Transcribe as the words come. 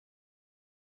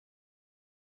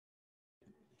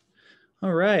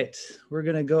All right, we're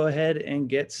going to go ahead and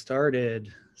get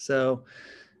started. So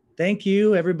thank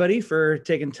you everybody for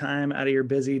taking time out of your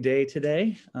busy day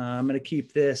today. I'm going to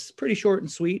keep this pretty short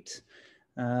and sweet.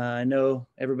 I know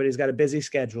everybody's got a busy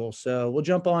schedule, so we'll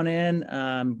jump on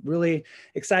in. Really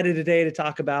excited today to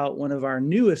talk about one of our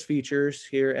newest features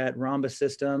here at Rhombus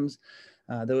Systems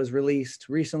that was released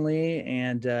recently,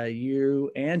 and you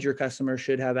and your customers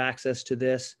should have access to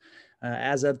this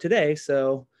as of today.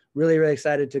 So really, really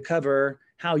excited to cover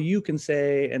how you can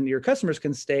say and your customers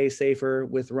can stay safer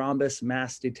with Rhombus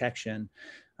mask detection.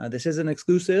 This is an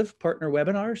exclusive partner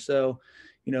webinar, so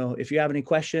if you have any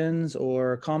questions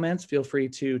or comments, feel free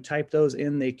to type those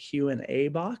in the Q&A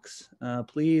box.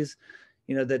 Please,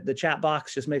 the chat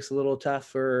box just makes it a little tough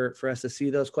for us to see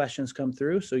those questions come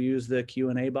through. So use the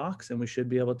Q&A box and we should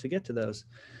be able to get to those.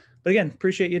 But again,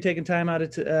 appreciate you taking time out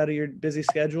of your busy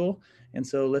schedule. And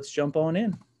so let's jump on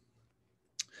in.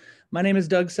 My name is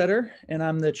Doug Sutter, and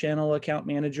I'm the Channel Account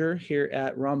Manager here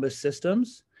at Rhombus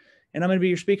Systems. And I'm going to be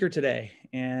your speaker today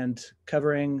and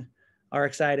covering our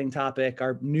exciting topic,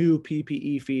 our new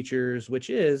PPE features, which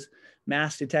is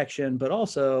mask detection, but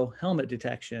also helmet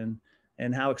detection,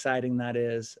 and how exciting that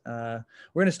is. We're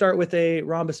going to start with a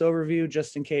Rhombus overview,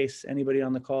 just in case anybody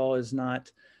on the call is not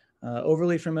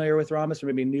overly familiar with Rhombus or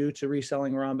maybe new to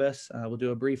reselling Rhombus. We'll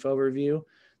do a brief overview.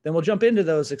 Then we'll jump into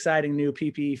those exciting new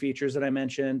PPE features that I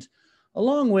mentioned,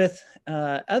 along with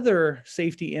other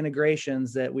safety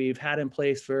integrations that we've had in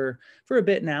place for a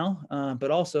bit now, but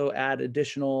also add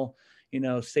additional,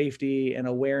 safety and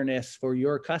awareness for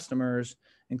your customers,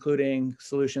 including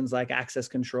solutions like access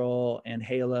control and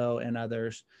Halo and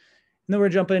others. And then we're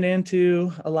jumping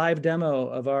into a live demo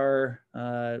of our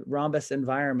Rhombus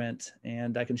environment,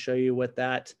 and I can show you what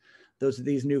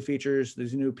these new features,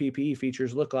 these new PPE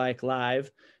features look like live,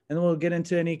 and then we'll get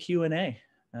into any Q&A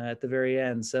at the very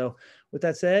end. So with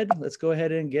that said, let's go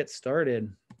ahead and get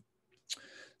started.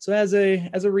 So as a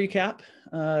recap,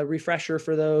 refresher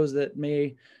for those that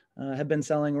may have been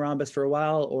selling Rhombus for a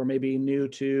while or maybe new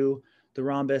to the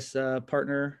Rhombus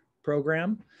partner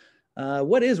program.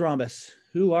 What is Rhombus?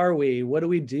 Who are we? What do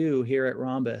we do here at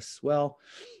Rhombus? Well,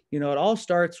 it all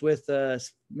starts with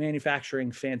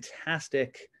manufacturing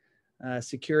fantastic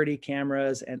security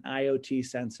cameras and IoT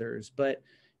sensors. But,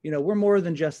 we're more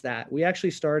than just that. We actually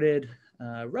started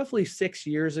roughly 6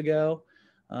 years ago,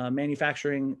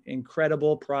 manufacturing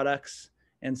incredible products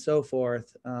and so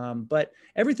forth. But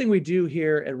everything we do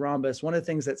here at Rhombus, one of the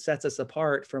things that sets us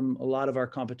apart from a lot of our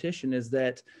competition is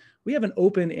that we have an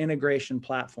open integration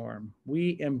platform.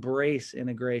 We embrace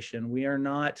integration. We are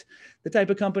not the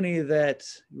type of company that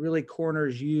really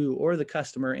corners you or the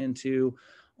customer into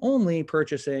only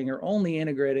purchasing or only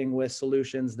integrating with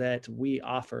solutions that we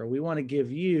offer. We want to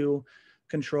give you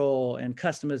control and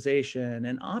customization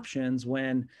and options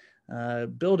when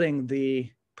building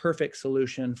the perfect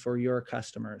solution for your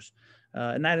customers.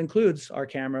 And that includes our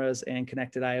cameras and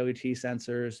connected IoT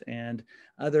sensors and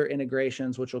other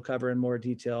integrations, which we'll cover in more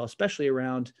detail, especially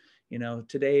around,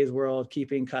 today's world,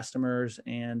 keeping customers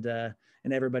and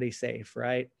everybody safe,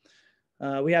 right?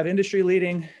 We have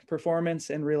industry-leading performance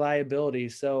and reliability.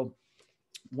 So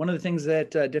one of the things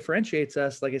that differentiates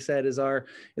us, like I said, is our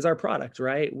product,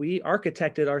 right? We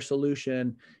architected our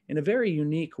solution in a very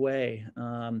unique way.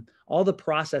 All the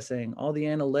processing, all the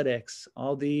analytics,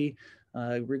 all the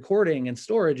recording and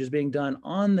storage is being done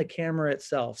on the camera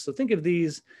itself. So think of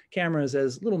these cameras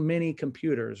as little mini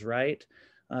computers, right?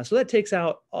 So that takes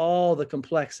out all the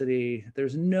complexity.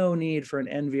 There's no need for an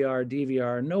NVR,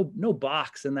 DVR, no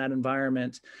box in that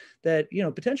environment that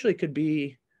potentially could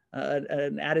be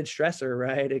an added stressor,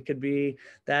 right? It could be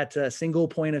that single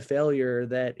point of failure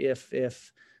that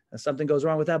if something goes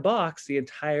wrong with that box, the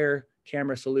entire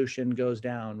camera solution goes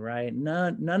down, right?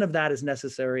 None of that is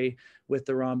necessary with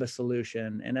the Rhombus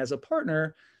solution. And as a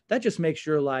partner, that just makes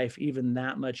your life even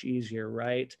that much easier,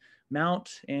 right?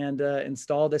 Mount and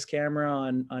install this camera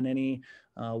on any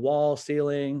wall,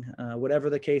 ceiling, whatever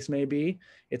the case may be.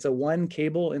 It's a one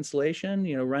cable installation,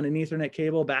 run an Ethernet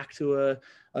cable back to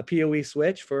a PoE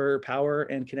switch for power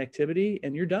and connectivity,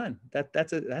 and you're done.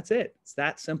 That's it. It's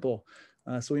that simple.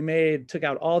 So we took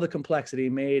out all the complexity,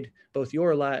 made both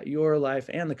your life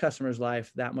and the customer's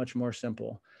life that much more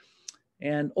simple.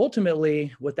 And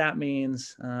ultimately, what that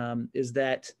means is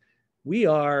that we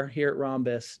are here at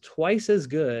Rhombus twice as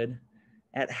good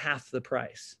at half the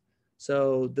price.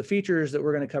 So the features that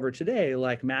we're going to cover today,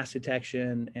 like mask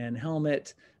detection and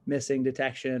helmet missing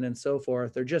detection and so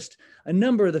forth, are just a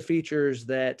number of the features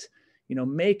that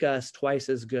make us twice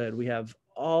as good. We have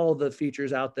all the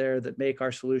features out there that make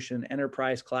our solution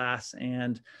enterprise class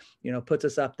and puts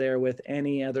us up there with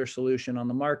any other solution on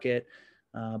the market.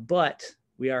 but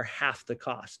we are half the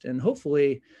cost. And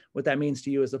hopefully what that means to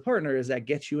you as a partner is that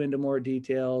gets you into more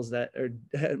details, that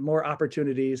are more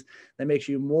opportunities, that makes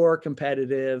you more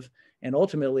competitive, and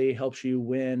ultimately helps you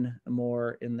win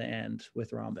more in the end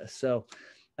with Rhombus. So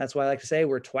that's why I like to say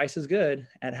we're twice as good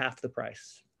at half the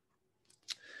price.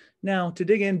 Now, to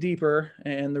dig in deeper,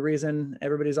 and the reason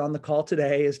everybody's on the call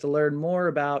today is to learn more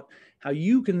about how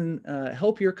you can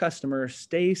help your customers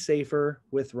stay safer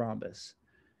with Rhombus.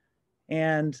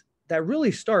 And that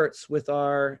really starts with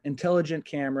our intelligent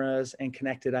cameras and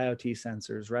connected IoT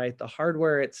sensors, right? The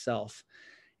hardware itself.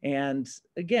 And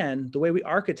again, the way we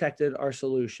architected our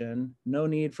solution, no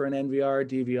need for an NVR,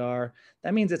 DVR,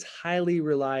 that means it's highly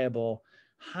reliable,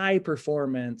 high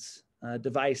performance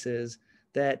devices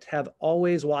that have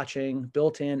always watching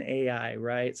built-in AI,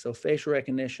 right? So facial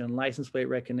recognition, license plate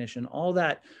recognition, all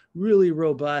that really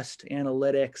robust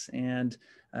analytics and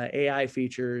AI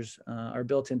features are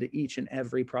built into each and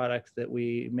every product that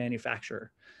we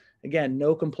manufacture. Again,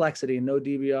 no complexity, no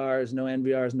DVRs, no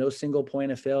NVRs, no single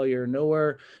point of failure,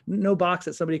 no box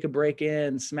that somebody could break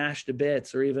in, smash to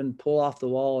bits, or even pull off the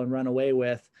wall and run away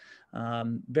with.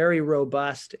 Very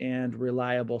robust and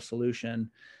reliable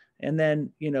solution. And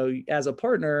then, as a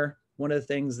partner, one of the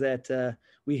things that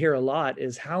we hear a lot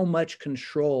is how much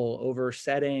control over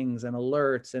settings and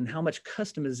alerts and how much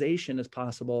customization is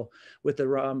possible with the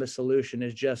Rhombus solution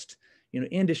is just,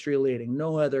 industry leading.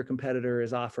 No other competitor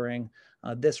is offering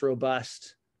this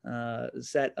robust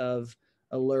set of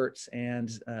alerts and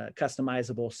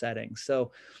customizable settings.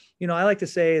 So, I like to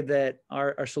say that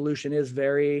our solution is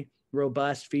very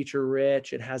robust, feature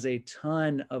rich. It has a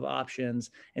ton of options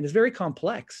and is very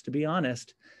complex, to be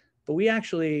honest. But we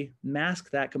actually mask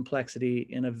that complexity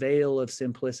in a veil of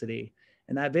simplicity.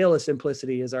 And that veil of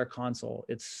simplicity is our console.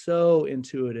 It's so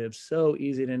intuitive, so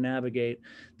easy to navigate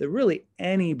that really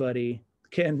anybody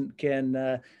can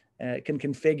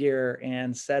configure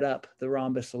and set up the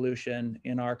Rhombus solution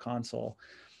in our console.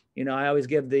 I always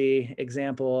give the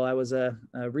example, I was a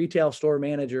retail store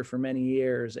manager for many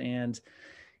years, and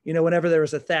whenever there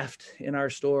was a theft in our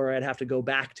store, I'd have to go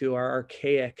back to our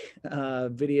archaic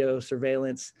video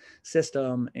surveillance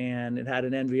system, and it had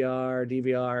an NVR,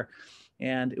 DVR,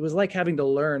 and it was like having to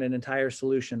learn an entire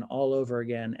solution all over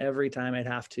again. Every time I'd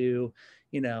have to,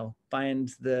 find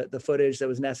the footage that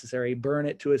was necessary, burn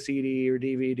it to a CD or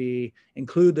DVD,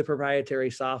 include the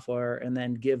proprietary software, and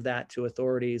then give that to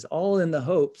authorities, all in the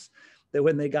hopes that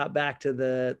when they got back to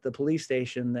the police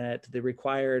station, that the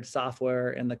required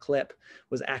software and the clip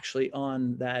was actually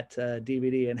on that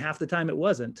DVD. And half the time it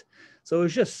wasn't. So it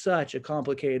was just such a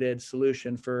complicated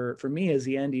solution for me as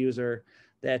the end user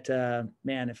that,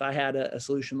 man, if I had a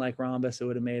solution like Rhombus, it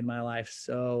would have made my life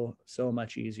so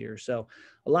much easier. So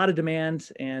a lot of demand,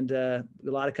 and a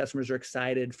lot of customers are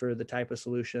excited for the type of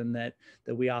solution that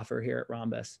we offer here at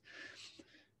Rhombus.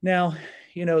 Now,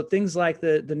 things like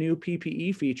the new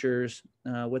PPE features,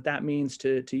 what that means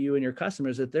to you and your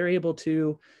customers, that they're able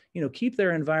to, keep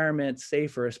their environment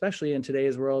safer, especially in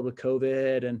today's world with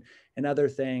COVID and other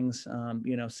things.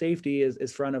 Safety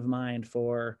is front of mind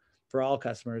for all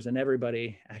customers and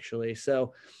everybody, actually.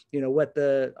 So, what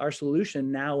our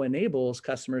solution now enables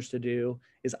customers to do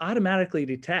is automatically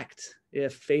detect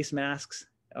if face masks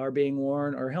are being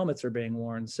worn or helmets are being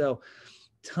worn. So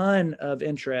ton of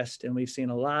interest, and we've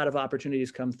seen a lot of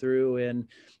opportunities come through in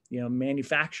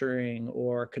manufacturing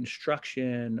or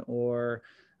construction or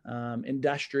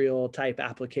industrial type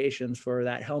applications for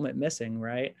that helmet missing,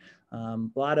 right? A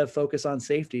lot of focus on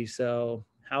safety. So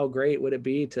how great would it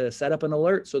be to set up an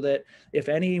alert so that if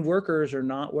any workers are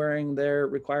not wearing their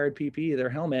required PPE, their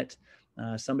helmet,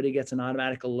 somebody gets an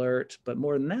automatic alert, but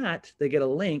more than that, they get a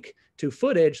link to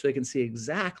footage so they can see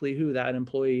exactly who that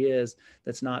employee is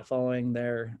that's not following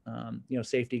their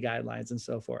safety guidelines and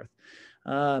so forth.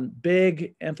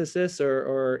 Big emphasis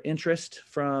or interest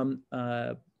from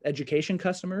education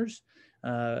customers,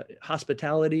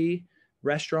 hospitality,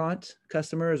 restaurant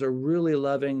customers are really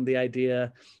loving the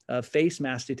idea of face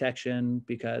mask detection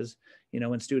because,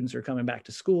 when students are coming back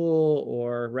to school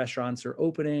or restaurants are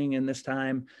opening in this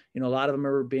time, a lot of them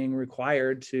are being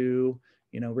required to,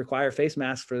 require face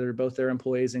masks for both their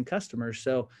employees and customers.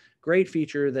 So great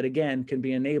feature that, again, can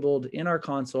be enabled in our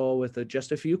console with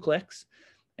just a few clicks.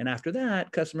 And after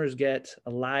that, customers get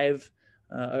a live,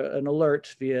 an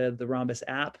alert via the Rhombus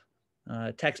app,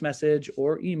 text message,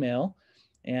 or email.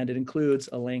 And it includes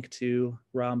a link to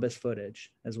Rhombus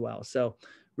footage as well. So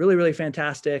really, really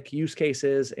fantastic use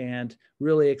cases and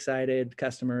really excited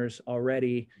customers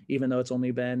already, even though it's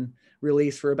only been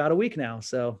released for about a week now.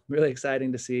 So really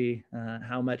exciting to see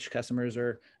how much customers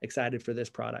are excited for this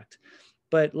product.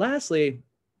 But lastly,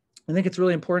 I think it's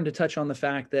really important to touch on the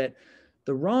fact that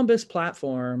the Rhombus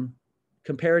platform,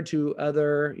 compared to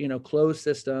other, closed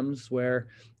systems where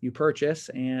you purchase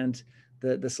and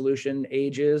the solution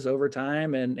ages over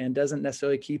time and doesn't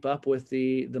necessarily keep up with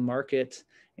the market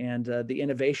and the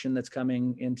innovation that's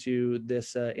coming into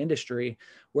this industry.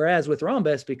 Whereas with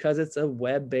Rhombus, because it's a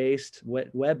web-based,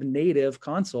 web-native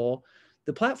console,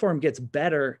 the platform gets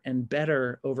better and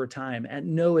better over time at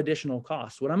no additional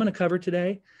cost. What I'm going to cover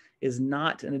today is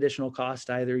not an additional cost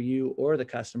to either you or the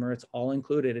customer. It's all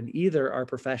included in either our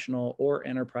professional or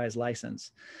enterprise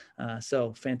license.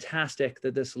 So fantastic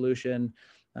that this solution,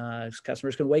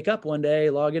 customers can wake up one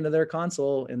day, log into their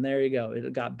console, and there you go.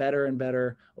 It got better and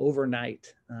better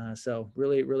overnight. So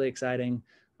really, really exciting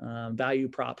value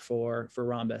prop for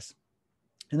Rhombus.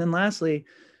 And then lastly,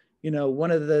 one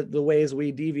of the ways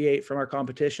we deviate from our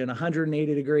competition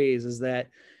 180 degrees is that,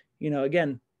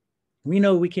 again, we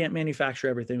know we can't manufacture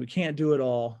everything. We can't do it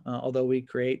all. Although we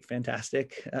create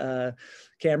fantastic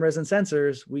cameras and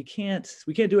sensors, we can't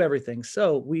do everything.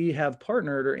 So we have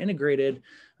partnered or integrated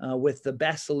with the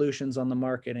best solutions on the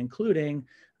market, including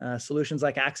solutions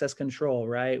like access control,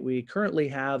 right? We currently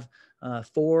have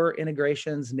 4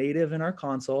 integrations native in our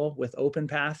console with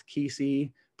OpenPath,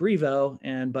 Keysi, Brevo,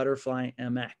 and Butterfly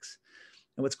MX.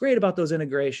 And what's great about those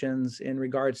integrations in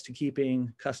regards to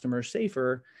keeping customers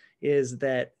safer is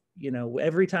that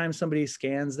every time somebody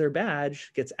scans their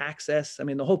badge, gets access. I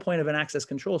mean, the whole point of an access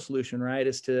control solution, right,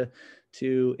 is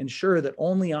to ensure that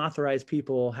only authorized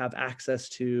people have access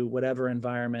to whatever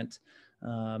environment,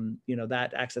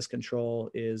 that access control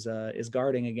is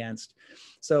guarding against.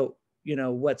 So,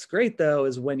 what's great though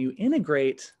is when you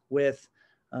integrate with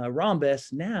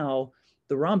Rhombus, now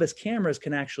the Rhombus cameras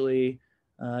can actually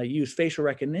use facial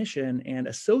recognition and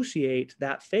associate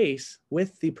that face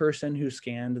with the person who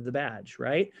scanned the badge,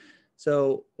 right?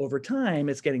 So over time,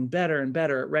 it's getting better and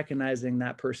better at recognizing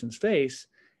that person's face.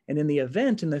 And in the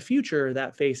event in the future,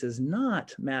 that face is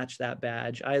not match that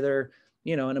badge, either,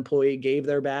 an employee gave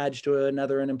their badge to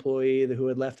an employee who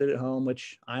had left it at home,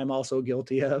 which I'm also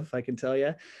guilty of, I can tell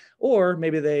you. Or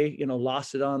maybe they,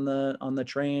 lost it on the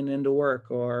train into work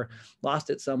or lost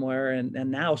it somewhere. And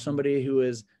now somebody who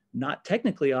is not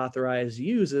technically authorized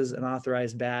uses an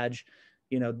authorized badge,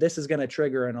 this is going to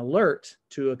trigger an alert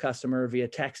to a customer via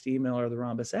text, email, or the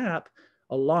Rhombus app,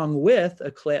 along with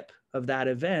a clip of that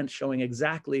event showing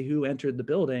exactly who entered the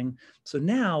building. So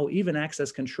now even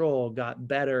access control got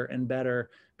better and better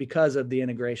because of the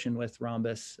integration with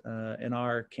Rhombus in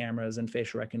our cameras and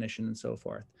facial recognition and so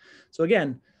forth. So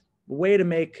again, a way to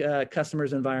make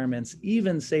customers' environments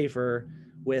even safer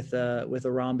with a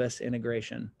Rhombus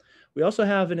integration. We also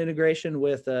have an integration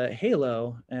with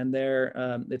Halo, and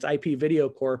it's IP Video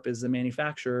Corp is the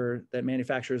manufacturer that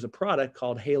manufactures a product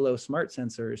called Halo Smart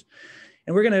Sensors.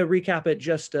 And we're going to recap it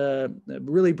just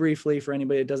really briefly for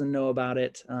anybody that doesn't know about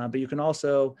it. But you can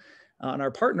also, on our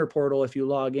partner portal, if you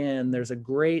log in, there's a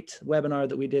great webinar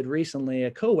that we did recently,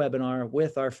 a co-webinar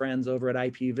with our friends over at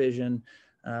IP Vision,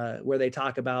 where they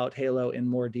talk about Halo in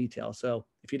more detail. So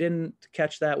if you didn't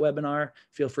catch that webinar,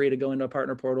 feel free to go into a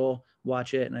partner portal,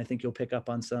 watch it, and I think you'll pick up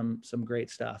on some great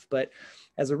stuff. But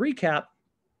as a recap,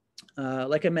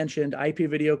 like I mentioned, IP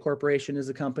Video Corporation is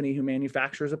a company who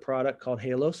manufactures a product called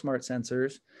Halo Smart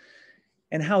Sensors.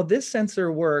 And how this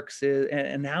sensor works is,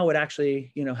 and how it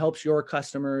actually, helps your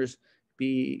customers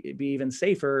be even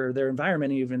safer, their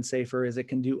environment even safer, is it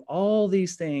can do all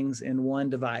these things in one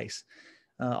device.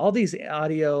 All these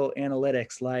audio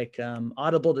analytics like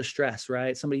audible distress,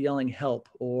 right? Somebody yelling help,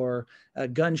 or a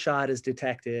gunshot is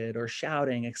detected, or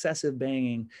shouting, excessive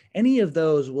banging. Any of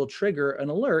those will trigger an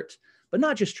alert, but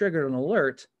not just trigger an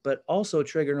alert, but also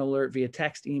trigger an alert via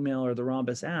text, email, or the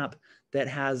Rhombus app that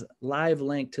has live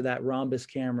link to that Rhombus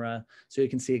camera. So you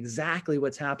can see exactly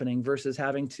what's happening versus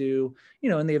having to,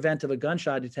 in the event of a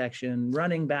gunshot detection,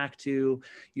 running back to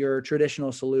your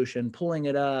traditional solution, pulling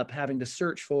it up, having to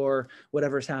search for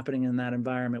whatever's happening in that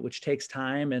environment, which takes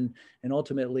time and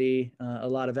ultimately a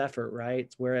lot of effort,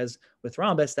 right? Whereas with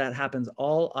Rhombus, that happens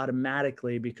all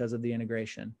automatically because of the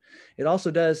integration. It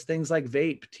also does things like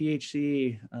vape,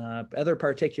 THC, other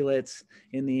particulates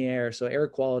in the air. So air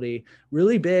quality,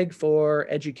 really big for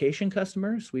education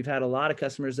customers. We've had a lot of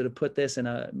customers that have put this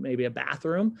in maybe a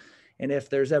bathroom. And if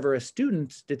there's ever a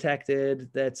student detected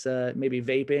that's maybe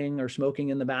vaping or smoking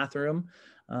in the bathroom,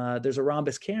 there's a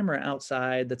Rhombus camera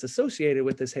outside that's associated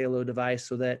with this Halo device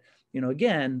so that,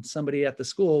 again, somebody at the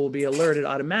school will be alerted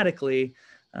automatically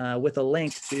with a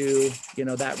link to,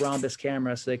 that Rhombus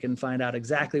camera so they can find out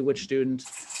exactly which student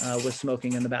was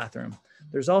smoking in the bathroom.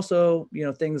 There's also,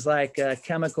 things like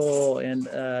chemical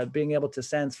and being able to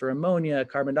sense for ammonia,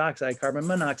 carbon dioxide, carbon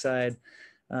monoxide,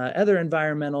 other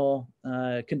environmental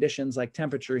conditions like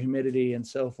temperature, humidity, and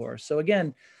so forth. So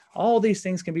again, all these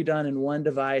things can be done in one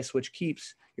device, which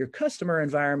keeps your customer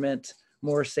environment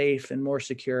more safe and more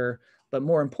secure. But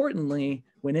more importantly,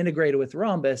 when integrated with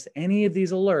Rhombus, any of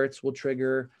these alerts will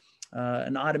trigger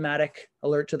an automatic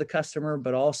alert to the customer,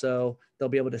 but also they'll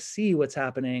be able to see what's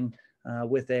happening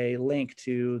with a link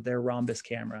to their Rhombus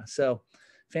camera. So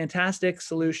fantastic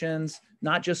solutions,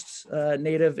 not just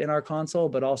native in our console,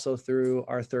 but also through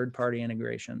our third-party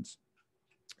integrations.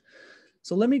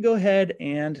 So let me go ahead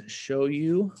and show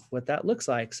you what that looks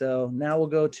like. So now we'll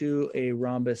go to a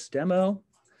Rhombus demo,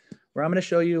 where I'm going to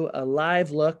show you a live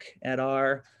look at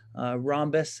our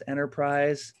Rhombus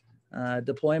Enterprise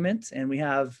deployment. And we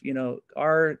have,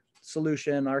 our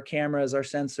solution, our cameras, our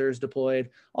sensors deployed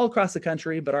all across the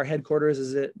country, but our headquarters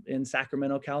is in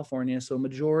Sacramento, California. So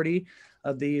majority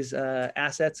of these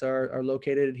assets are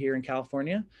located here in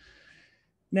California.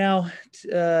 Now,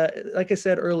 like I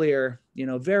said earlier,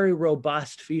 very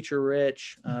robust,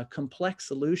 feature-rich, complex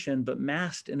solution, but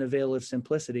masked in a veil of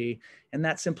simplicity. And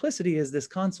that simplicity is this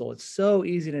console. It's so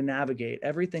easy to navigate.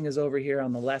 Everything is over here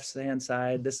on the left-hand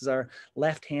side. This is our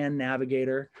left-hand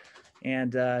navigator.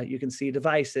 And you can see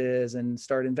devices and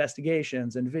start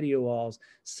investigations and video walls.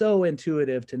 So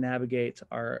intuitive to navigate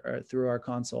through our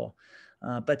console.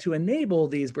 But to enable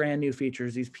these brand new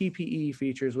features, these PPE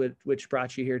features, which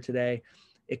brought you here today,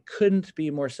 it couldn't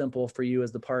be more simple for you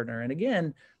as the partner. And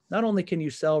again, not only can you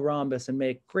sell Rhombus and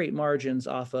make great margins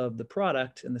off of the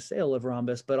product and the sale of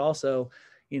Rhombus, but also,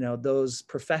 those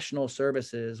professional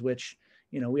services, which,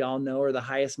 we all know are the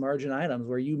highest margin items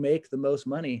where you make the most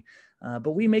money.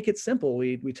 But we make it simple.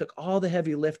 We took all the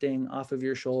heavy lifting off of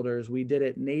your shoulders. We did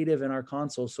it native in our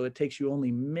console, so it takes you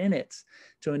only minutes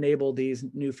to enable these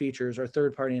new features or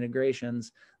third-party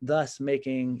integrations, thus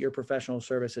making your professional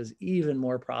services even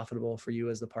more profitable for you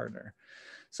as the partner.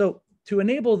 So to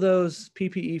enable those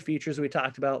PPE features we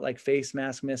talked about, like face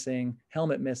mask missing,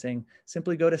 helmet missing,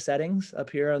 simply go to settings up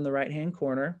here on the right-hand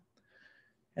corner,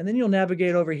 and then you'll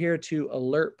navigate over here to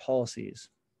alert policies.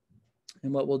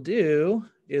 And what we'll do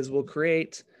is we'll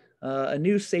create a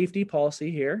new safety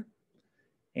policy here.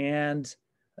 And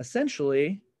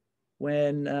essentially,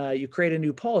 when you create a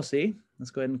new policy,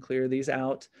 let's go ahead and clear these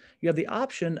out. You have the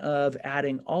option of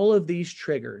adding all of these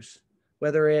triggers,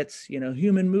 whether it's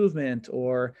human movement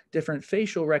or different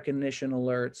facial recognition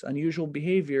alerts, unusual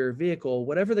behavior, vehicle,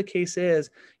 whatever the case is.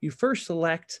 You first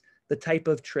select the type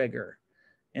of trigger.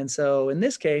 And so in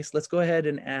this case, let's go ahead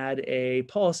and add a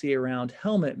policy around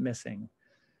helmet missing.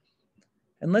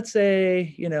 And let's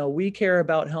say, we care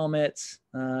about helmets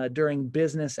during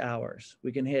business hours.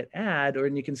 We can hit add,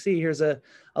 and you can see here's a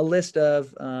list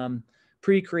of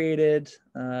pre-created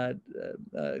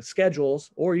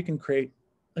schedules, or you can create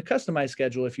a customized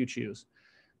schedule if you choose.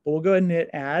 But we'll go ahead and hit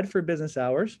add for business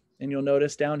hours. And you'll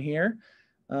notice down here,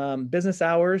 business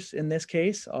hours in this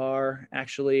case are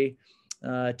actually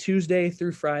Tuesday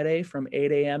through Friday from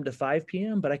 8 a.m. to 5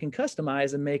 p.m. But I can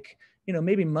customize and make,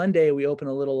 maybe Monday we open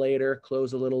a little later,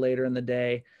 close a little later in the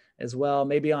day as well.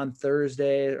 Maybe on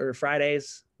Thursday or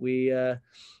Fridays, we,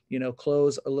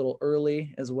 close a little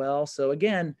early as well. So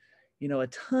again, a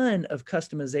ton of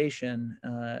customization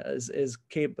is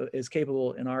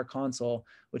capable in our console,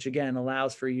 which again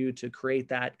allows for you to create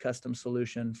that custom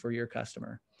solution for your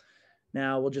customer.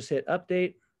 Now we'll just hit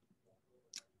update.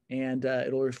 And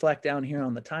it'll reflect down here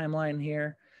on the timeline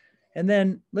here. And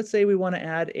then let's say we want to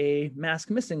add a mask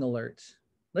missing alert.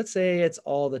 Let's say it's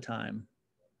all the time.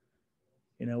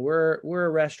 We're a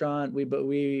restaurant, but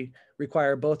we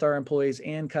require both our employees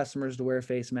and customers to wear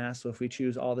face masks. So if we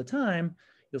choose all the time,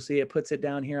 you'll see it puts it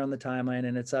down here on the timeline,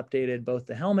 and it's updated both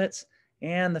the helmets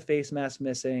and the face mask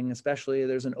missing, especially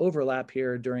there's an overlap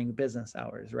here during business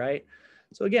hours, right?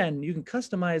 So again, you can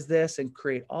customize this and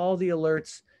create all the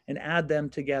alerts and add them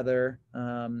together,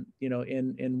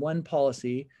 in one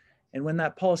policy. And when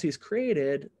that policy is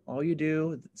created, all you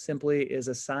do simply is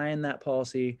assign that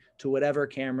policy to whatever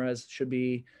cameras should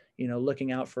be,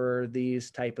 looking out for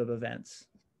these type of events.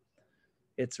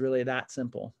 It's really that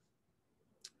simple.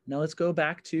 Now let's go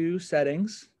back to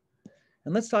settings.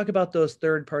 And let's talk about those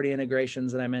third-party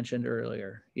integrations that I mentioned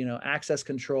earlier. Access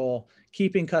control,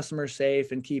 keeping customers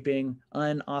safe and keeping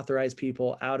unauthorized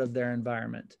people out of their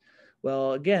environment.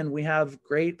 Well, again, we have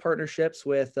great partnerships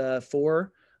with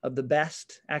 4 of the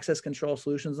best access control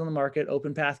solutions on the market: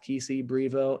 OpenPath, Keysi,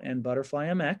 Brevo, and Butterfly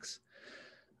MX.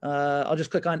 I'll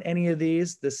just click on any of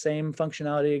these. The same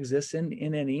functionality exists in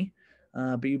any,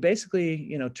 but you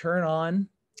basically, turn on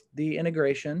the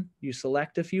integration, you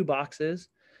select a few boxes,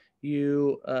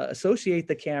 you associate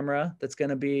the camera that's going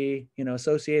to be,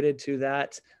 associated to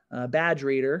that badge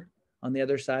reader on the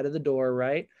other side of the door,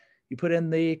 right? You put in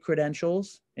the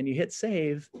credentials and you hit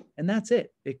save, and that's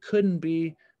it. It couldn't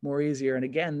be more easier. And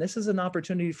again, this is an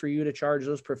opportunity for you to charge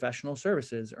those professional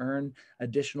services, earn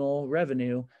additional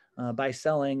revenue by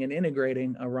selling and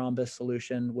integrating a Rhombus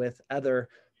solution with other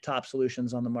top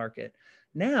solutions on the market.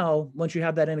 Now, once you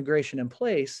have that integration in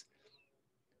place,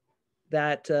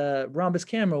 that Rhombus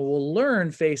camera will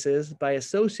learn faces by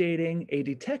associating a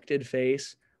detected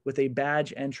face with a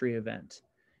badge entry event.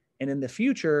 And in the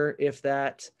future, if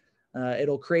that,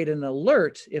 it'll create an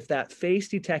alert if that face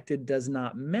detected does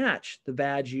not match the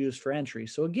badge used for entry.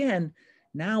 So again,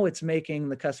 now it's making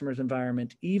the customer's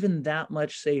environment even that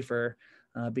much safer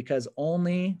because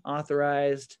only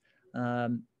authorized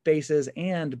faces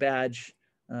and badge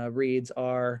reads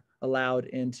are allowed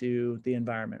into the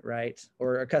environment, right?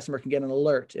 Or a customer can get an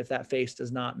alert if that face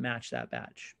does not match that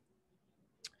badge.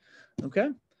 Okay.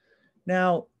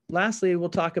 Now, lastly, we'll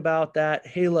talk about that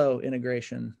Halo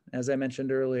integration. As I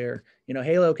mentioned earlier, you know,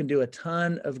 Halo can do a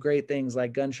ton of great things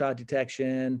like gunshot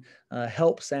detection,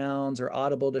 help sounds or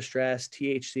audible distress,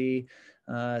 THC.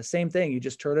 Same thing, you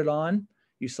just turn it on,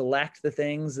 you select the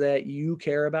things that you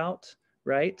care about,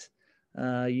 right?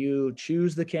 You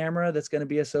choose the camera that's going to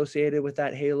be associated with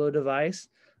that Halo device,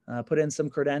 put in some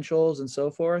credentials and so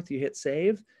forth, you hit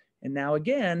save, and now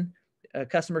again, a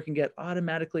customer can get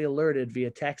automatically alerted via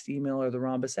text, email, or the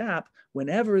Rhombus app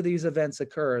whenever these events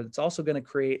occur. It's also going to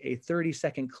create a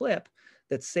 30-second clip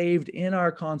that's saved in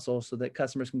our console so that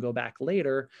customers can go back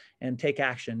later and take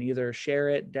action, either share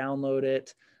it, download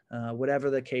it, whatever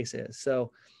the case is.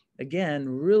 So again,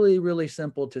 really, really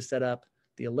simple to set up.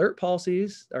 The alert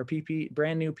policies, our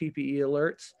brand new PPE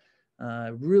alerts,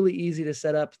 really easy to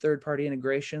set up third-party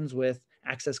integrations with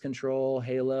access control,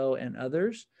 Halo, and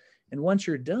others. And once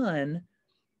you're done,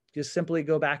 just simply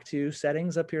go back to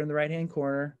settings up here in the right-hand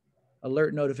corner,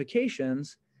 alert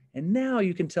notifications, and now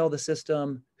you can tell the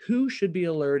system who should be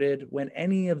alerted when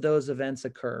any of those events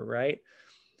occur, right?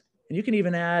 And you can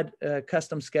even add a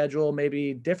custom schedule,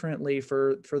 maybe differently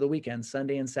for the weekend,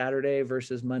 Sunday and Saturday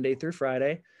versus Monday through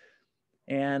Friday.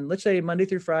 And let's say Monday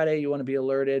through Friday, you want to be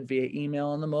alerted via email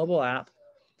on the mobile app.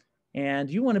 And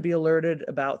you want to be alerted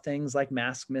about things like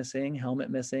mask missing, helmet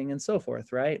missing, and so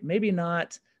forth, right? Maybe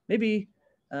not any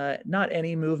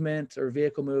movement or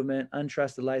vehicle movement,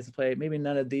 untrusted license plate, maybe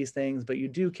none of these things, but you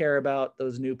do care about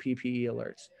those new PPE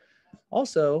alerts.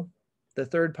 Also, the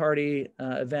third-party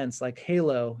events like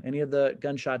Halo, any of the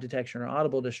gunshot detection or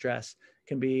audible distress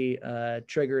can be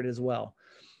triggered as well.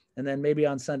 And then maybe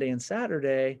on Sunday and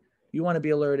Saturday, you want to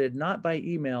be alerted not by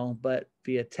email, but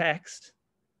via text.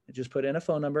 Just put in a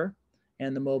phone number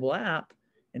and the mobile app.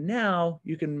 And now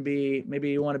you can be, maybe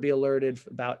you want to be alerted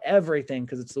about everything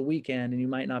because it's the weekend and you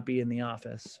might not be in the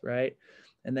office, right?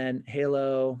 And then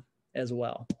Halo as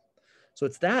well. So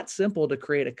it's that simple to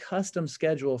create a custom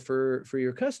schedule for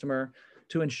your customer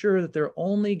to ensure that they're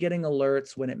only getting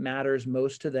alerts when it matters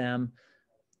most to them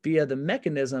via the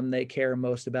mechanism they care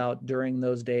most about during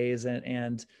those days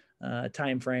and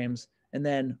time frames, and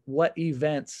then what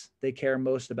events they care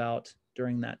most about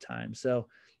during that time. So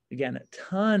again, a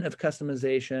ton of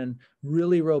customization,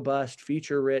 really robust,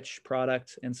 feature-rich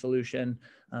product and solution,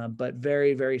 but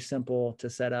very, very simple to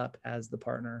set up as the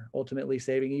partner, ultimately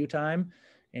saving you time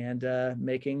and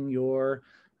making your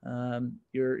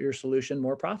solution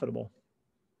more profitable.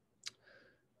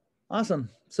 Awesome.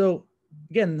 So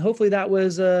again, hopefully that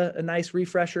was a nice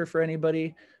refresher for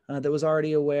anybody that was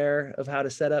already aware of how to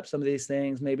set up some of these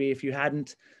things. Maybe if you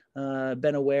hadn't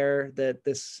been aware that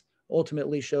this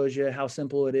ultimately shows you how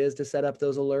simple it is to set up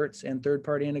those alerts and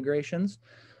third-party integrations.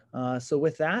 So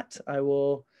with that, I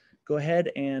will go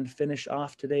ahead and finish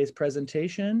off today's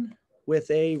presentation with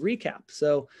a recap.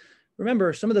 So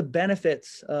remember, some of the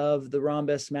benefits of the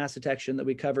Rhombus mass detection that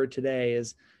we covered today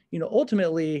is, you know,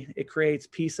 ultimately it creates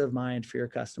peace of mind for your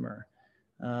customer.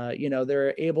 You know,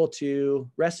 they're able to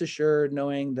rest assured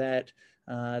knowing that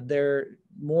they're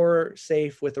more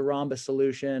safe with a Rhombus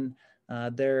solution.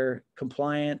 They're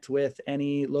compliant with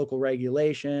any local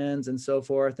regulations and so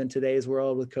forth. In today's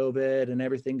world with COVID and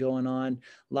everything going on,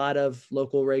 a lot of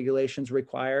local regulations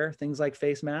require things like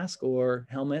face mask or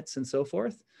helmets and so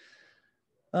forth.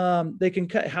 They can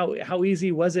cut, how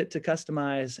easy was it to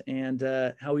customize,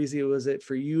 and how easy was it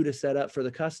for you to set up for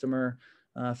the customer?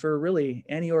 For really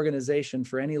any organization,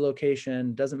 for any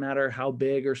location, doesn't matter how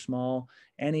big or small,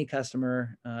 any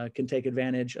customer can take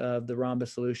advantage of the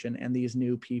Rhombus solution and these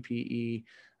new PPE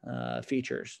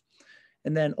features.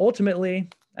 And then ultimately,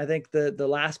 I think the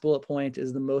last bullet point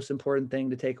is the most important thing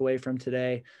to take away from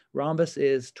today. Rhombus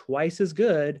is twice as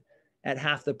good at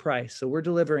half the price. So we're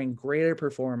delivering greater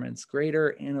performance,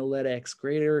 greater analytics,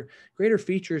 greater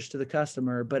features to the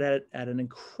customer, but at an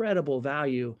incredible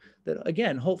value that,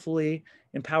 again, hopefully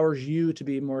empowers you to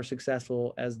be more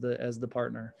successful as the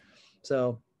partner.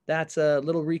 So that's a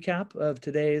little recap of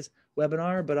today's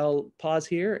webinar, but I'll pause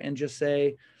here and just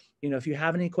say, if you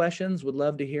have any questions, would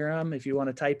love to hear them. If you want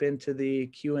to type into the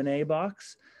Q&A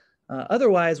box.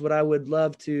 Otherwise, what I would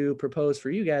love to propose for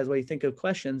you guys while you think of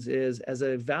questions is, as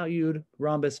a valued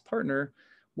Rhombus partner,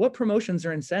 what promotions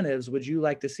or incentives would you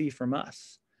like to see from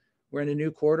us? We're in a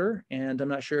new quarter, and I'm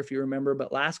not sure if you remember,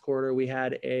 but last quarter we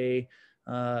had a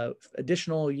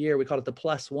additional year. We called it the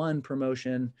 +1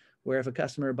 promotion, where if a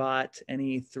customer bought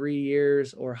any 3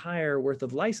 years or higher worth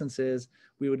of licenses,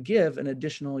 we would give an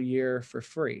additional year for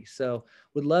free. So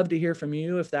would love to hear from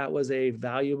you if that was a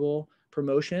valuable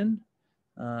promotion.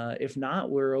 If not,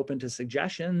 we're open to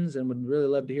suggestions and would really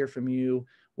love to hear from you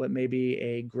what maybe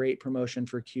a great promotion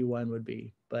for Q1 would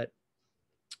be. But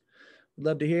we'd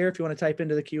love to hear if you want to type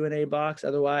into the Q&A box.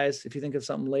 Otherwise, if you think of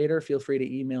something later, feel free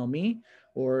to email me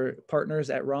or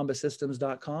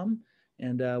partners@rhombussystems.com,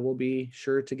 and we'll be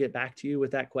sure to get back to you with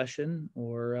that question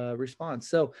or response.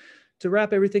 So to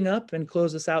wrap everything up and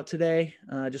close us out today,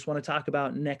 I just want to talk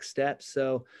about next steps.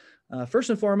 So first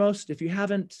and foremost, if you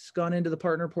haven't gone into the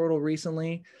partner portal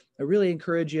recently, I really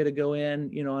encourage you to go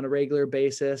in, on a regular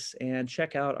basis and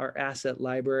check out our asset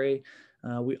library.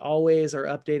 We always are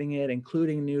updating it,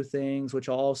 including new things, which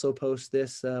I'll also post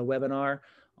this webinar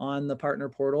on the partner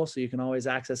portal, so you can always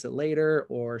access it later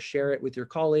or share it with your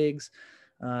colleagues.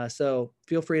 So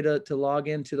feel free to log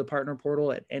into the partner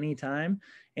portal at any time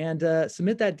and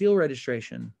submit that deal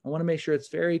registration. I want to make sure it's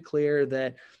very clear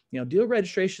that deal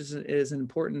registration is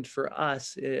important for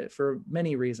us for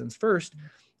many reasons. First,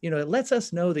 it lets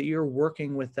us know that you're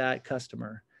working with that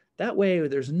customer. That way,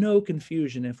 there's no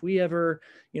confusion. If we ever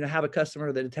have a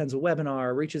customer that attends a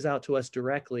webinar, reaches out to us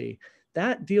directly,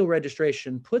 that deal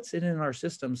registration puts it in our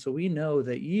system so we know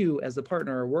that you as the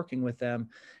partner are working with them,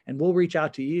 and we'll reach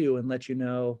out to you and let you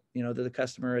know, that the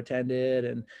customer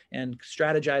attended and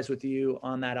strategize with you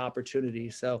on that opportunity.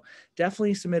 So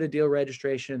definitely submit a deal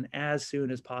registration as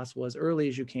soon as possible, as early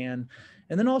as you can.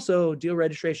 And then also deal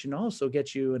registration also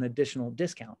gets you an additional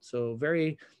discount. So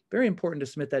very, very important to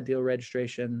submit that deal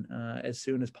registration as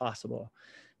soon as possible.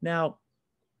 Now,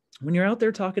 when you're out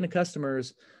there talking to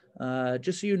customers,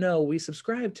 just so you know, we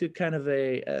subscribe to kind of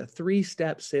a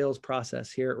 3-step sales process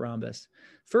here at Rhombus.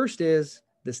 First is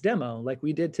this demo, like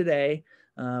we did today.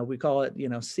 We call it,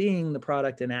 seeing the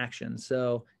product in action.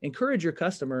 So encourage your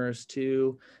customers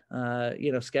to,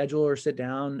 schedule or sit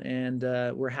down, and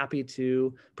we're happy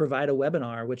to provide a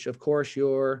webinar, which of course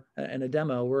and a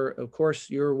demo,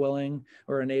 you're willing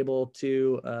or unable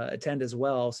to attend as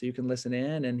well. So you can listen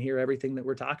in and hear everything that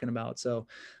we're talking about. So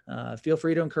feel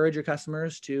free to encourage your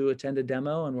customers to attend a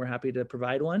demo, and we're happy to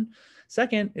provide one.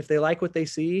 Second, if they like what they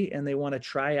see and they want to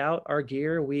try out our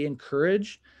gear, we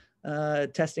encourage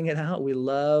testing it out. We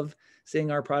love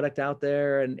seeing our product out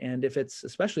there. And if it's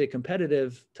especially a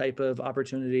competitive type of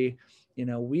opportunity,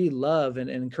 we love and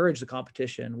encourage the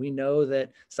competition. We know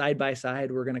that side by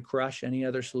side, we're going to crush any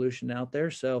other solution out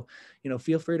there. So,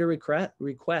 feel free to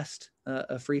request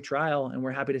a free trial, and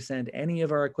we're happy to send any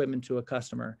of our equipment to a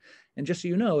customer. And just so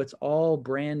you know, it's all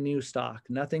brand new stock.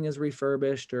 Nothing is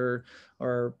refurbished or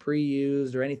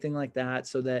pre-used or anything like that,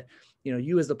 so that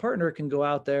you as the partner can go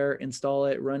out there, install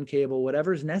it, run cable,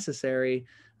 whatever's necessary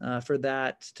for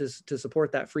that to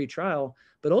support that free trial.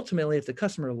 But ultimately, if the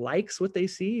customer likes what they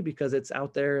see because it's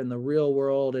out there in the real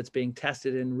world, it's being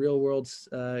tested in real world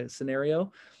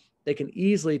scenario, they can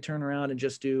easily turn around and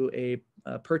just do a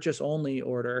purchase only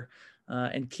order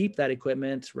and keep that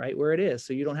equipment right where it is.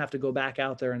 So you don't have to go back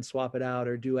out there and swap it out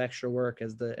or do extra work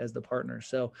as the partner.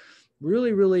 So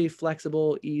really, really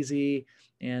flexible, easy,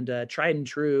 and tried and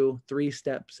true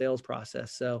 3-step sales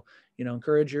process. So,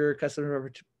 encourage your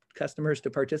customers to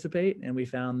participate. And we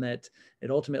found that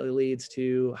it ultimately leads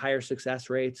to higher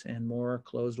success rates and more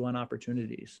closed-won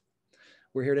opportunities.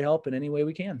 We're here to help in any way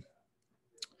we can.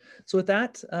 So with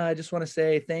that, I just want to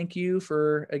say thank you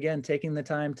for, again, taking the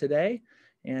time today.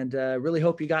 And really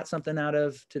hope you got something out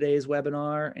of today's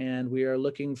webinar. And we are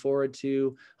looking forward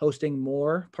to hosting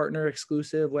more partner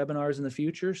exclusive webinars in the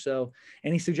future. So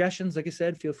any suggestions, like I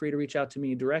said, feel free to reach out to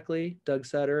me directly, Doug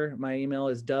Sutter. My email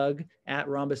is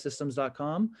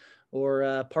doug@rhombussystems.com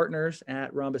or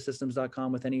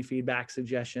partners@rhombussystems.com with any feedback,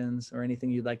 suggestions, or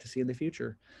anything you'd like to see in the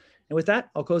future. And with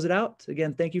that, I'll close it out.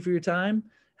 Again, thank you for your time.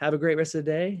 Have a great rest of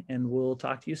the day, and we'll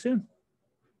talk to you soon.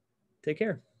 Take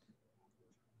care.